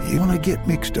 Now, you want to get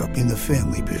mixed up in the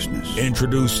family business.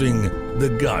 Introducing The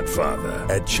Godfather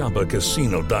at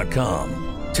ChumbaCasino.com.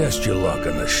 Test your luck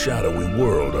in the shadowy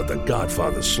world of The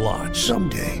Godfather slot.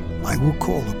 Someday, I will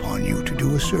call upon you to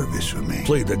do a service for me.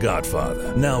 Play The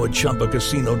Godfather, now at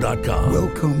ChumbaCasino.com.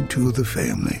 Welcome to the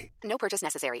family. No purchase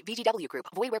necessary. VGW Group.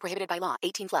 Void where prohibited by law.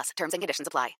 18+. Terms and conditions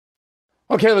apply.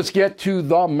 Okay, let's get to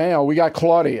the mail. We got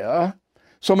Claudia.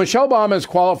 So Michelle Obama is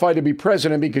qualified to be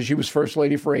president because she was first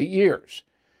lady for 8 years.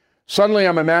 Suddenly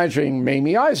I'm imagining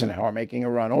Mamie Eisenhower making a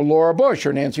run, or Laura Bush,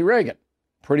 or Nancy Reagan.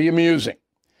 Pretty amusing.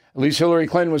 At least Hillary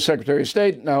Clinton was Secretary of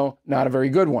State. No, not a very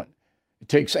good one. It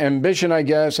takes ambition, I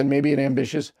guess, and maybe an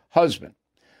ambitious husband.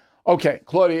 Okay,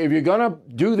 Claudia, if you're going to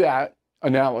do that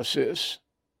analysis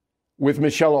with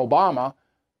Michelle Obama,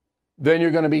 then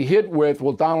you're going to be hit with,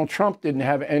 well, Donald Trump didn't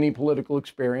have any political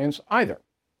experience either.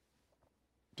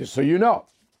 Just so you know.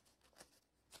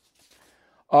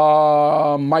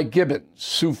 Mike Gibbons,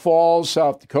 Sioux Falls,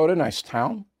 South Dakota, nice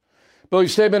town.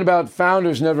 Billy's statement about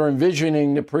founders never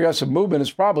envisioning the progressive movement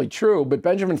is probably true, but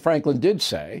Benjamin Franklin did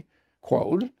say,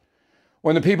 quote,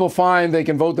 when the people find they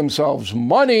can vote themselves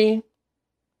money,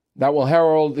 that will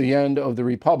herald the end of the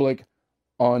republic,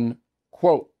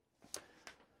 unquote.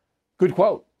 Good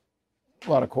quote. A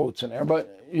lot of quotes in there,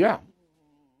 but yeah.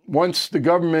 Once the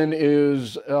government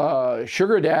is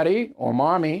sugar daddy or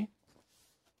mommy,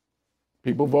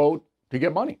 people vote to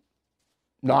get money,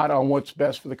 not on what's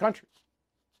best for the country.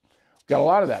 Got a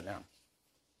lot of that now.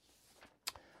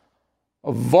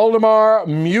 Voldemar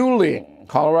Muling,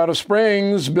 Colorado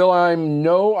Springs. Bill, I'm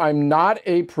not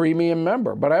a premium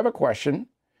member, but I have a question.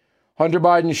 Hunter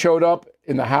Biden showed up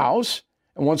in the House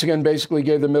and once again basically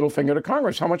gave the middle finger to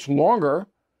Congress. How much longer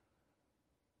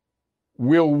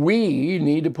will we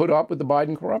need to put up with the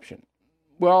Biden corruption?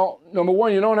 Well, number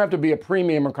one, you don't have to be a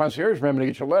premium or concierge member to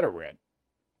get your letter read.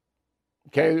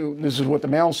 Okay, this is what the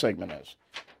mail segment is.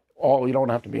 Oh, you don't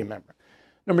have to be a member.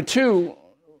 Number two,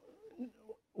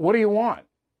 what do you want?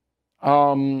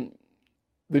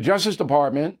 The Justice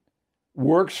Department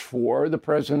works for the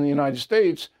President of the United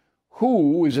States,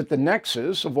 who is at the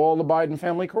nexus of all the Biden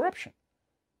family corruption.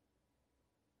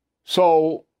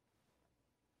 So,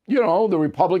 you know, the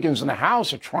Republicans in the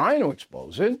House are trying to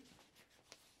expose it,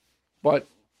 but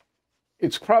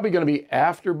it's probably going to be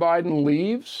after Biden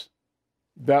leaves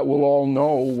that we'll all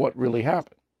know what really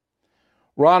happened.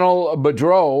 Ronald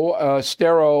Boudreau,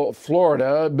 Estero,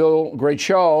 Florida. Bill, great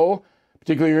show,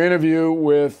 particularly your interview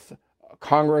with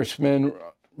Congressman,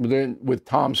 with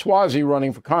Tom Suozzi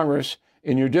running for Congress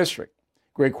in your district.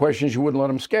 Great questions. You wouldn't let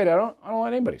him skate. I don't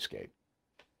let anybody skate.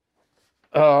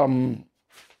 You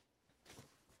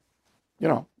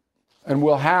know, and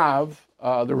we'll have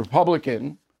the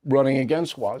Republican running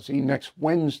against Suozzi next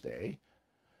Wednesday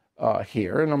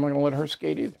here, and I'm not going to let her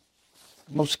skate either.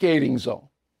 No skating zone.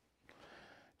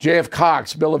 J.F.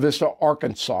 Cox, Bella Vista,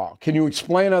 Arkansas. Can you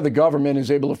explain how the government is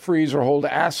able to freeze or hold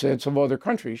assets of other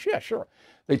countries? Yeah, sure.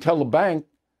 They tell the bank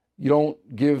you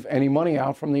don't give any money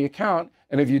out from the account,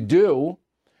 and if you do,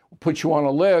 we'll put you on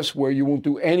a list where you won't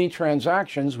do any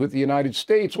transactions with the United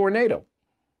States or NATO.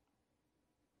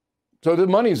 So the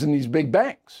money's in these big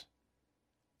banks.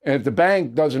 And if the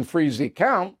bank doesn't freeze the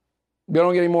account, they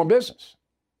don't get any more business.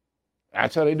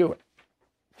 That's how they do it.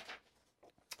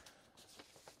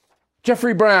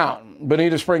 Jeffrey Brown,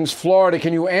 Bonita Springs, Florida.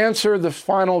 Can you answer the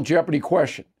final Jeopardy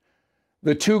question?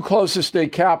 The two closest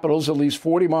state capitals, at least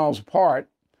 40 miles apart,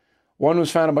 one was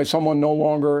founded by someone no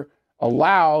longer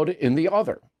allowed in the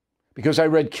other. Because I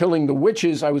read Killing the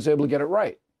Witches, I was able to get it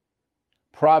right.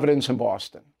 Providence and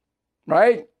Boston,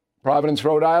 right? Providence,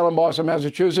 Rhode Island, Boston,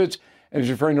 Massachusetts. And he's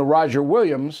referring to Roger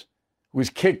Williams, who was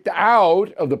kicked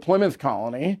out of the Plymouth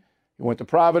colony. He went to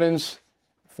Providence,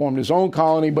 formed his own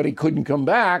colony, but he couldn't come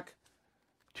back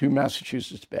to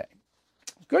Massachusetts Bay.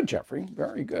 Good, Jeffrey.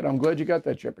 Very good. I'm glad you got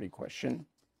that Jeopardy question.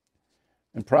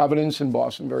 And Providence and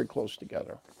Boston very close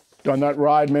together. Done that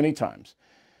ride many times.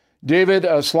 David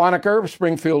Sloniker,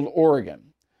 Springfield,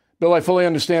 Oregon. Bill, I fully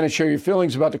understand and share your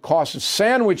feelings about the cost of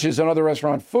sandwiches and other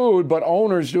restaurant food, but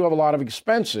owners do have a lot of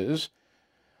expenses.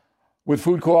 With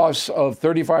food costs of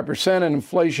 35% and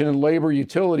inflation in labor,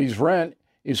 utilities, rent,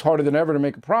 it's harder than ever to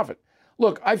make a profit.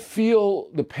 Look, I feel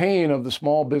the pain of the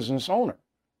small business owner.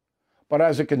 But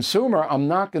as a consumer, I'm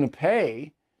not going to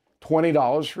pay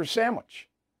 $20 for a sandwich.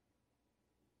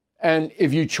 And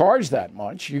if you charge that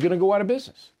much, you're going to go out of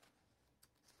business.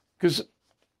 Because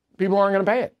people aren't going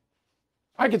to pay it.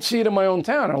 I could see it in my own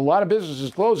town. A lot of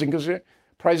businesses closing because their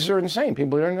prices are insane.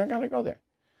 People are not going to go there.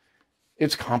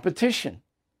 It's competition.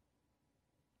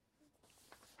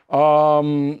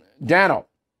 Dano.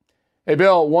 Hey,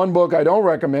 Bill, one book I don't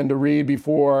recommend to read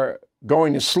before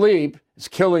going to sleep is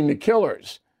Killing the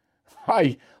Killers.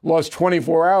 I lost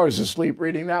 24 hours of sleep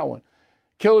reading that one.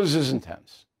 Killers is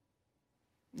intense.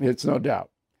 It's no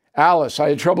doubt. Alice, I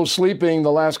had trouble sleeping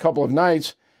the last couple of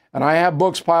nights, and I have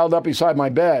books piled up beside my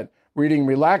bed. Reading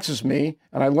relaxes me,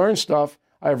 and I learn stuff.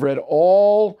 I've read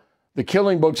all the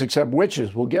killing books except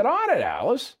witches. Well, get on it,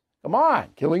 Alice. Come on.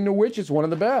 Killing the Witch is one of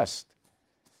the best.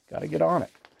 Got to get on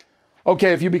it.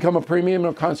 Okay, if you become a premium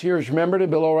or concierge member to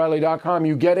BillO'Reilly.com,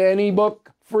 you get any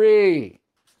book free.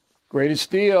 Greatest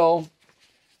deal.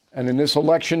 And in this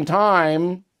election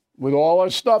time, with all our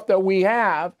stuff that we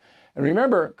have, and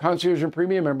remember, concierge and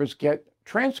premium members get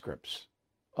transcripts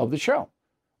of the show.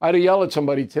 I had to yell at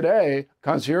somebody today,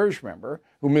 concierge member,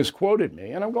 who misquoted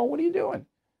me, and I'm going, what are you doing?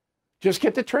 Just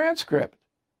get the transcript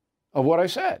of what I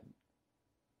said.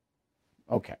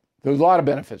 Okay, there's a lot of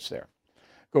benefits there.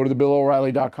 Go to the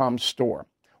BillO'Reilly.com store.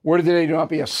 Word of the day, do not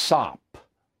be a sop.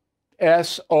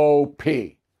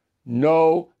 S-O-P.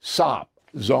 No sop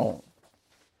zone.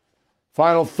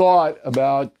 Final thought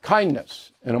about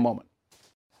kindness in a moment.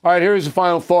 All right, here's the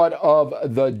final thought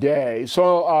of the day.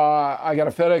 So I got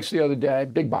a FedEx the other day,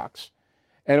 big box,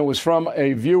 and it was from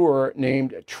a viewer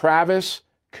named Travis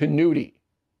Canuti.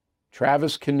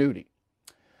 Travis Canuti.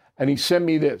 And he sent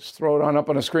me this. Throw it on up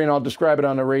on the screen. I'll describe it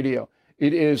on the radio.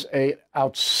 It is an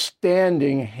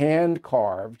outstanding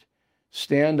hand-carved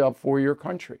stand up for your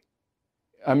country.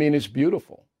 I mean, it's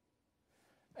beautiful.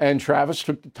 And Travis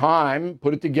took the time,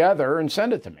 put it together, and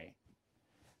sent it to me.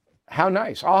 How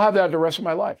nice. I'll have that the rest of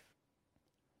my life.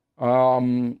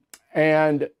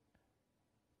 And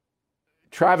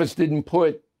Travis didn't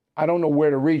put, I don't know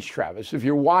where to reach Travis. If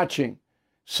you're watching,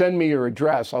 send me your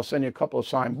address. I'll send you a couple of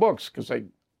signed books because I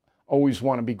always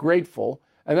want to be grateful.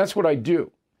 And that's what I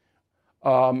do.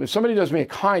 If somebody does me a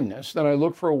kindness, then I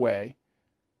look for a way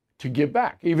to give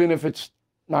back, even if it's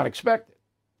not expected.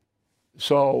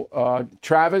 So,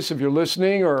 Travis, if you're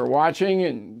listening or watching,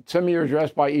 and send me your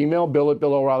address by email,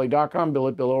 bill@BillO'Reilly.com,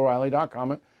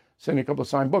 bill@BillO'Reilly.com, and send you a couple of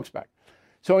signed books back.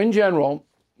 So in general,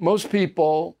 most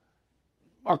people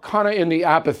are kind of in the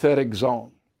apathetic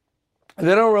zone. And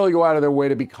they don't really go out of their way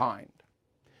to be kind.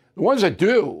 The ones that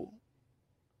do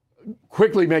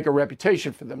quickly make a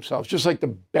reputation for themselves, just like the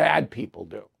bad people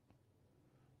do.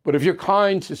 But if you're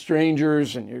kind to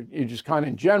strangers and you're just kind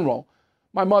in general,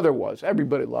 my mother was.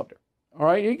 Everybody loved her. All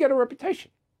right? You get a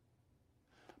reputation.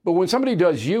 But when somebody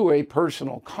does you a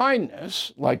personal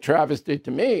kindness, like Travis did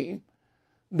to me,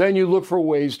 then you look for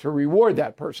ways to reward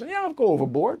that person. Yeah, I'll go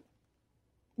overboard.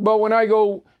 But when I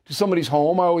go to somebody's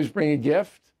home, I always bring a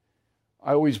gift.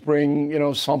 I always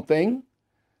bring, something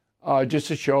just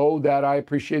to show that I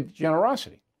appreciate the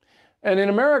generosity. And in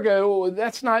America,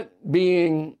 that's not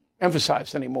being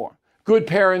emphasized anymore. Good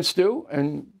parents do,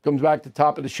 and comes back to the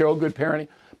top of the show, good parenting.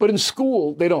 But in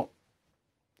school, they don't.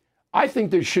 I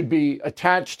think there should be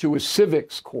attached to a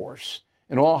civics course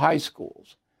in all high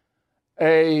schools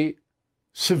a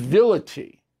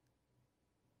civility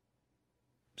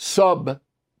subtext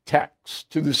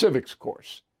to the civics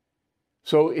course.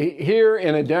 So here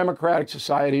in a democratic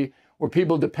society where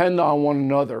people depend on one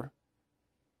another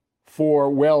for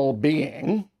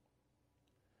well-being,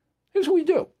 here's what we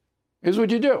do. Here's what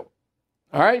you do.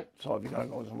 All right? So if you're going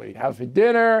to go with somebody, have for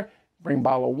dinner, bring a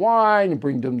bottle of wine, you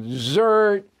bring them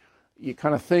dessert, you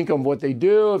kind of think of what they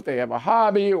do, if they have a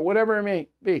hobby or whatever it may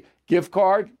be, gift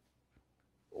card,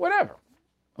 whatever.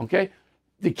 Okay?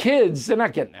 The kids, they're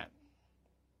not getting that.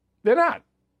 They're not.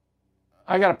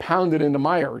 I got to pound it into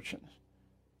my urchins.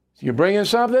 So you're bringing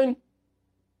something?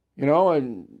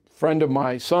 A friend of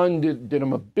my son did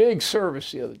him a big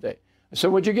service the other day. I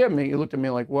said, what'd you give me? He looked at me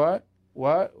like, what?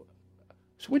 What? I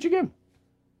said, what'd you give him?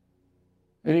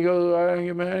 And he goes, I didn't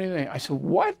give him anything. I said,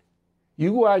 what?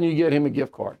 You go out and you get him a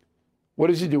gift card. What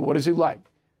does he do? What does he like?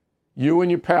 You and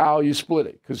your pal, you split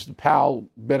it because the pal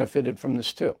benefited from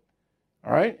this too.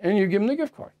 All right? And you give him the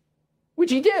gift card, which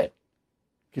he did.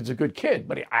 Kid's a good kid,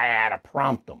 but I had to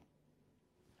prompt him.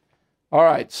 All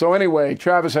right. So anyway,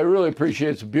 Travis, I really appreciate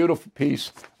it. It's a beautiful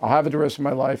piece. I'll have it the rest of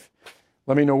my life.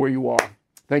 Let me know where you are.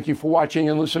 Thank you for watching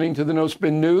and listening to the No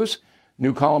Spin News.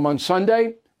 New column on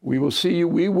Sunday. We will see you.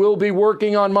 We will be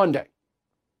working on Monday.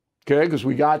 Okay? Because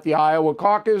we got the Iowa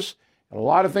caucus and a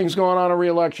lot of things going on in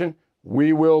re-election.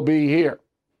 We will be here.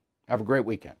 Have a great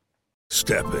weekend.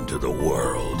 Step into the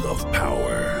world of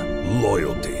power,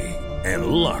 loyalty, and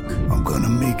luck. I'm going to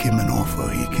make him an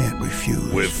offer he can't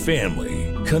refuse. With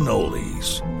family,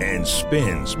 cannolis, and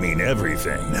spins mean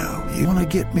everything. Now, you want to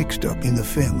get mixed up in the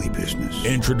family business.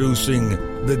 Introducing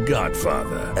The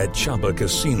Godfather at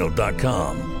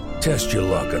ChumbaCasino.com. Test your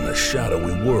luck in the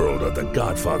shadowy world of The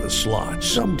Godfather slot.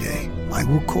 Someday, I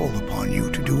will call upon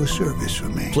you to do a service for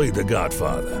me. Play The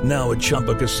Godfather now at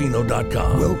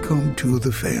ChumbaCasino.com. Welcome to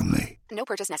the family. No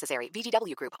purchase necessary.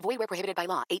 VGW Group. Void where prohibited by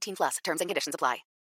law. 18+. Terms and conditions apply.